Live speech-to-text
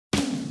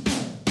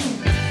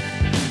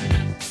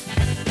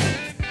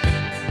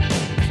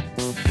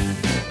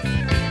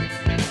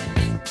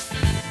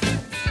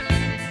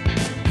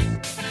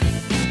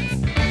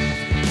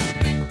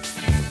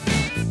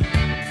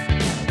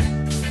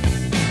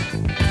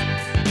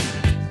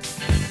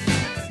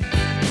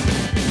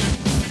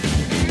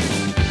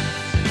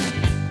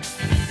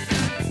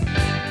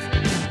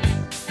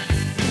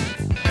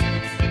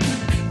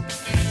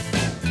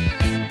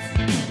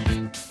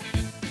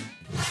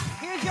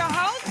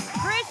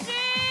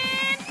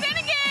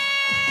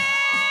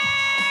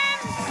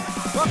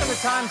Welcome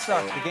to Time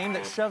Suck, the game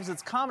that shoves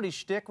its comedy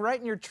shtick right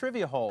in your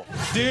trivia hole.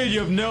 Dude,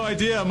 you have no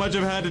idea how much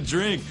I've had to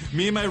drink.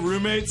 Me and my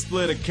roommate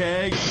split a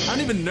keg. I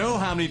don't even know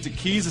how many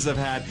tequilas I've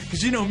had,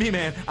 because you know me,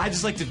 man, I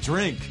just like to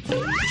drink.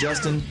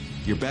 Justin,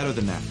 you're better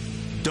than that.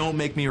 Don't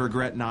make me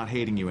regret not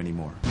hating you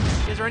anymore.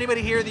 Is there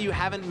anybody here that you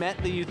haven't met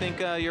that you think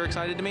you're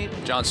excited to meet?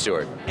 Jon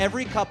Stewart.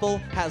 Every couple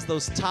has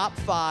those top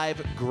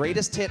 5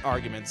 greatest hit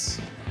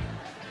arguments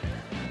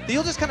that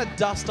you'll just kind of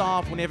dust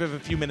off when you have a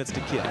few minutes to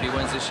kill. If he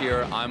wins this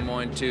year, I'm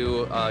going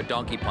to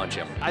donkey punch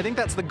him. I think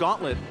that's the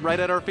gauntlet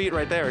right at our feet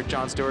right there,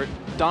 Jon Stewart.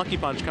 Donkey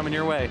punch coming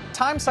your way.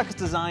 Time Suck is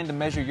designed to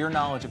measure your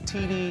knowledge of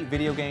TV,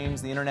 video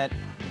games, the internet,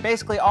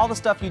 basically all the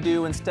stuff you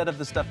do instead of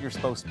the stuff you're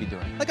supposed to be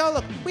doing. Like, oh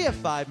look, we have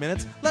 5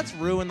 minutes. Let's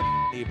ruin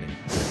the evening.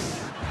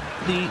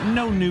 The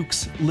no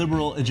nukes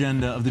liberal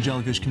agenda of the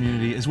jellyfish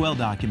community is well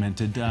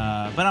documented, but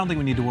I don't think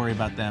we need to worry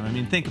about them. I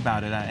mean, think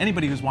about it.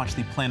 Anybody who's watched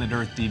the Planet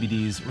Earth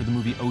DVDs or the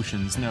movie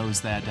Oceans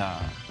knows that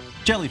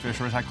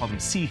jellyfish, or as I call them,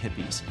 sea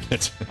hippies,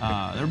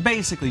 they're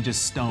basically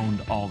just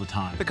stoned all the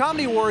time. The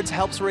Comedy Awards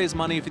helps raise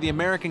money for the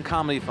American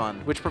Comedy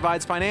Fund, which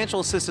provides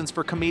financial assistance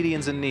for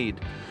comedians in need.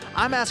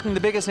 I'm asking the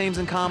biggest names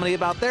in comedy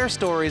about their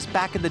stories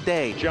back in the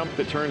day. Jumped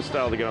the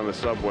turnstile to get on the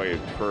subway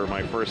for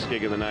my first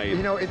gig of the night.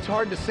 You know, it's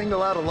hard to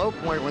single out a low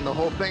point when the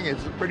whole thing is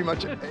pretty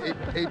much a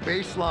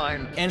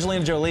baseline.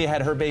 Angelina Jolie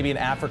had her baby in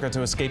Africa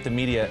to escape the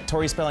media.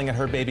 Tori Spelling had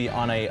her baby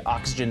on a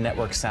Oxygen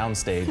Network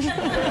soundstage.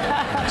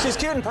 She's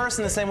cute in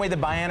person the same way the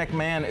Bionic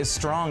Man is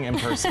strong in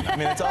person. I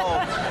mean, it's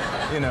all,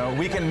 you know,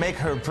 we can make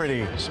her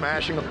pretty.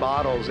 Smashing of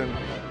bottles, and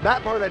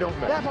that part I don't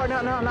miss. That part,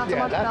 no, not so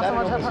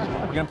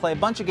much. We're gonna play a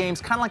bunch of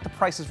games, kind of like The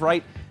Price is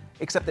Right,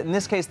 except that in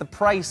this case, the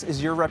price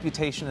is your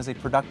reputation as a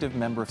productive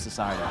member of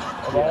society.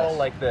 Of all,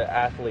 like, the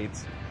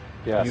athletes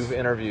you've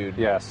interviewed,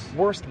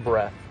 worst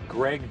breath?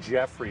 Greg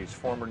Jeffries,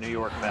 former New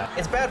York Met.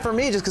 It's bad for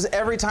me just because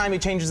every time he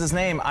changes his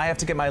name, I have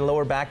to get my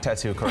lower back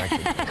tattoo corrected.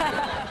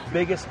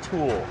 Biggest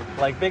tool,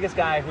 like biggest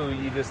guy who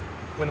you just,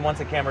 when once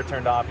the camera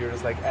turned off, you were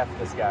just like, F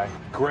this guy.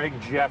 Greg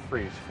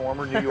Jeffries,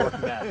 former New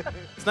York Met.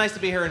 It's nice to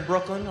be here in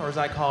Brooklyn, or as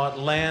I call it,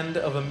 land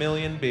of a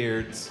million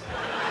beards.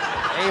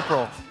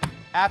 April,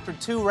 after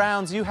 2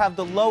 rounds, you have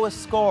the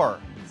lowest score.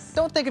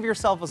 Don't think of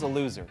yourself as a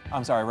loser.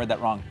 I'm sorry, I read that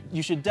wrong.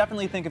 You should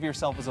definitely think of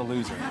yourself as a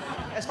loser.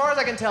 As far as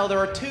I can tell, there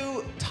are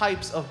 2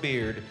 types of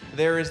beard.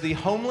 There is the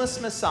homeless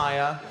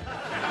messiah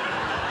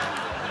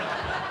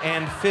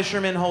and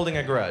fisherman holding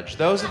a grudge.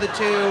 Those are the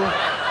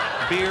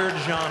 2 beard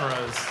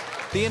genres.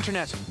 The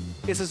internet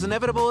is as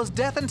inevitable as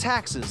death and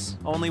taxes,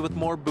 only with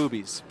more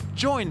boobies.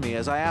 Join me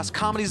as I ask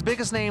comedy's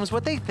biggest names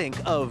what they think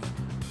of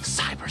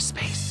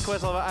cyberspace.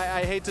 Questlove,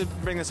 I hate to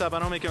bring this up, I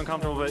don't make you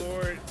uncomfortable, but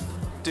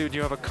dude,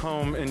 you have a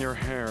comb in your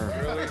hair.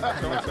 Really?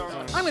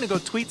 I'm gonna go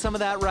tweet some of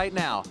that right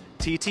now.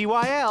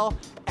 TTYL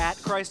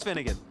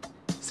 @ChristFinnegan.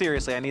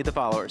 Seriously, I need the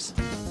followers.